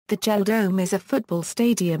The GelreDome is a football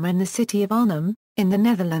stadium in the city of Arnhem, in the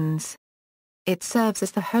Netherlands. It serves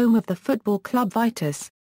as the home of the football club Vitesse.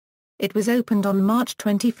 It was opened on March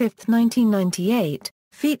 25, 1998,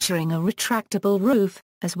 featuring a retractable roof,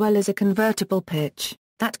 as well as a convertible pitch,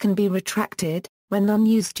 that can be retracted, when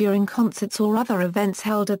unused during concerts or other events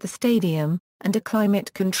held at the stadium, and a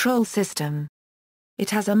climate control system. It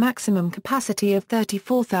has a maximum capacity of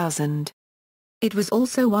 34,000. It was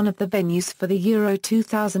also one of the venues for the Euro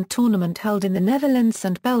 2000 tournament held in the Netherlands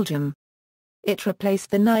and Belgium. It replaced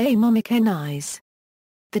the Nieuw Monnikenhuize.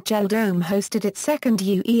 The GelreDome hosted its second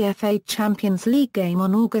UEFA Champions League game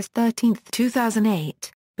on August 13,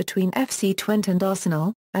 2008, between FC Twente and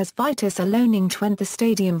Arsenal, as Vitesse are loaning Twente the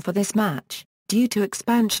stadium for this match, due to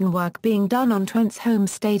expansion work being done on Twente's home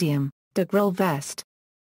stadium, de Grolsch Veste.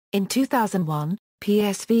 In 2001,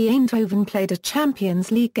 PSV Eindhoven played a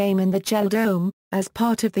Champions League game in the GelreDome, as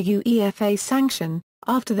part of the UEFA sanction,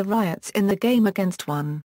 after the riots in the game against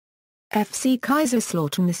FC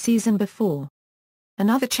Kaiserslautern the season before.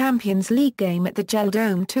 Another Champions League game at the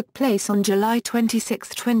GelreDome took place on July 26,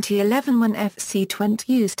 2011 when FC Twente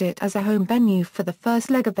used it as a home venue for the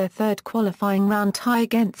first leg of their third qualifying round tie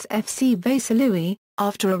against FC Vaslui,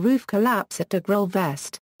 after a roof collapse at de Grolsch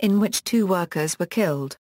Veste, in which 2 workers were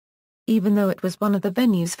killed. Even though it was one of the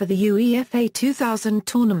venues for the UEFA 2000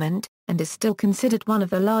 tournament, and is still considered one of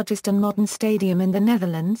the largest and modern stadium in the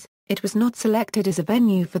Netherlands, it was not selected as a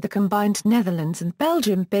venue for the combined Netherlands and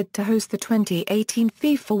Belgium bid to host the 2018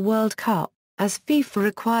 FIFA World Cup, as FIFA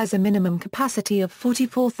requires a minimum capacity of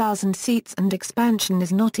 44,000 seats and expansion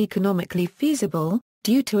is not economically feasible,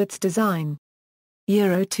 due to its design.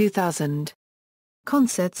 Euro 2000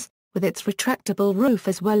 concerts, with its retractable roof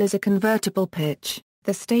as well as a convertible pitch.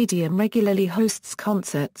 The stadium regularly hosts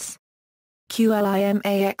concerts.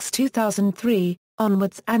 QLIMAX 2003,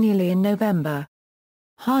 onwards annually in November.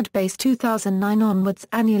 Hardbase 2009 onwards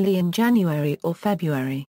annually in January or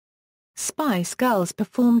February. Spice Girls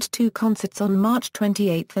performed 2 concerts on March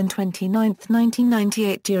 28 and 29,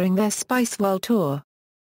 1998 during their Spice World Tour.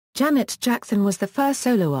 Janet Jackson was the first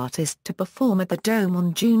solo artist to perform at the Dome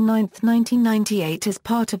on June 9, 1998 as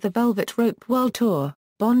part of the Velvet Rope World Tour.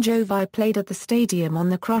 Bon Jovi played at the stadium on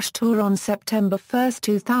the Crush Tour on September 1,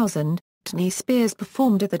 2000, Britney Spears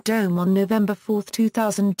performed at the Dome on November 4,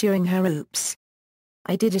 2000 during her Oops!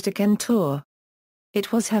 I Did It Again tour.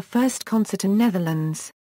 It was her first concert in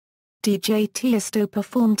Netherlands. DJ Tiesto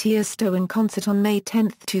performed Tiesto in concert on May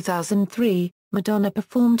 10, 2003, Madonna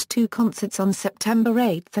performed 2 concerts on September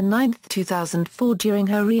 8 and 9, 2004 during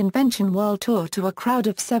her Reinvention World Tour to a crowd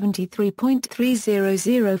of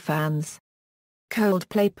 73,300 fans.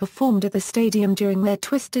 Coldplay performed at the stadium during their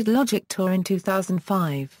Twisted Logic tour in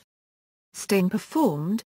 2005. Sting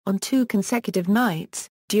performed, on 2 consecutive nights,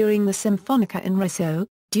 during the Symphonica in Rosso,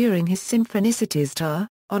 during his Symphonicities tour,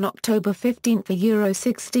 on October 15 for Euro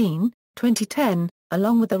 16, 2010,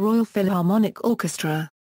 along with the Royal Philharmonic Orchestra.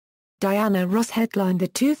 Diana Ross headlined the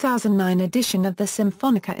 2009 edition of the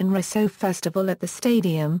Symphonica in Rosso festival at the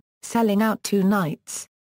stadium, selling out 2 nights.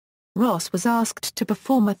 Ross was asked to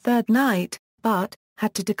perform a 3rd night, but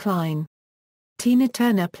had to decline. Tina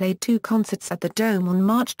Turner played 2 concerts at the Dome on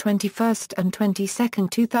March 21 and 22,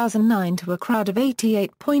 2009 to a crowd of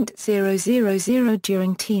 88,000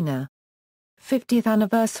 during Tina's 50th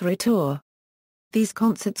anniversary tour. These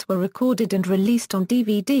concerts were recorded and released on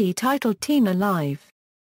DVD titled Tina Live.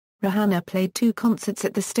 Rihanna played 2 concerts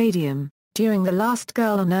at the stadium, during the Last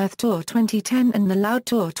Girl on Earth Tour 2010 and the Loud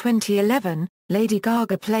Tour 2011. Lady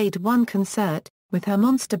Gaga played 1 concert, with her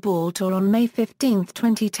Monster Ball tour on May 15,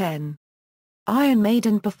 2010. Iron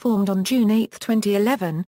Maiden performed on June 8,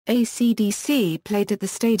 2011, AC/DC played at the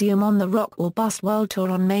stadium on the Rock or Bust World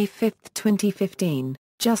Tour on May 5, 2015,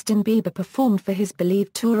 Justin Bieber performed for his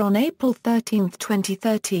Believe tour on April 13,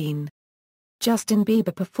 2013. Justin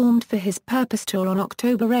Bieber performed for his Purpose tour on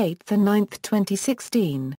October 8 and 9,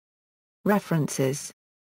 2016. References.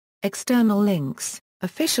 External links,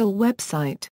 official website.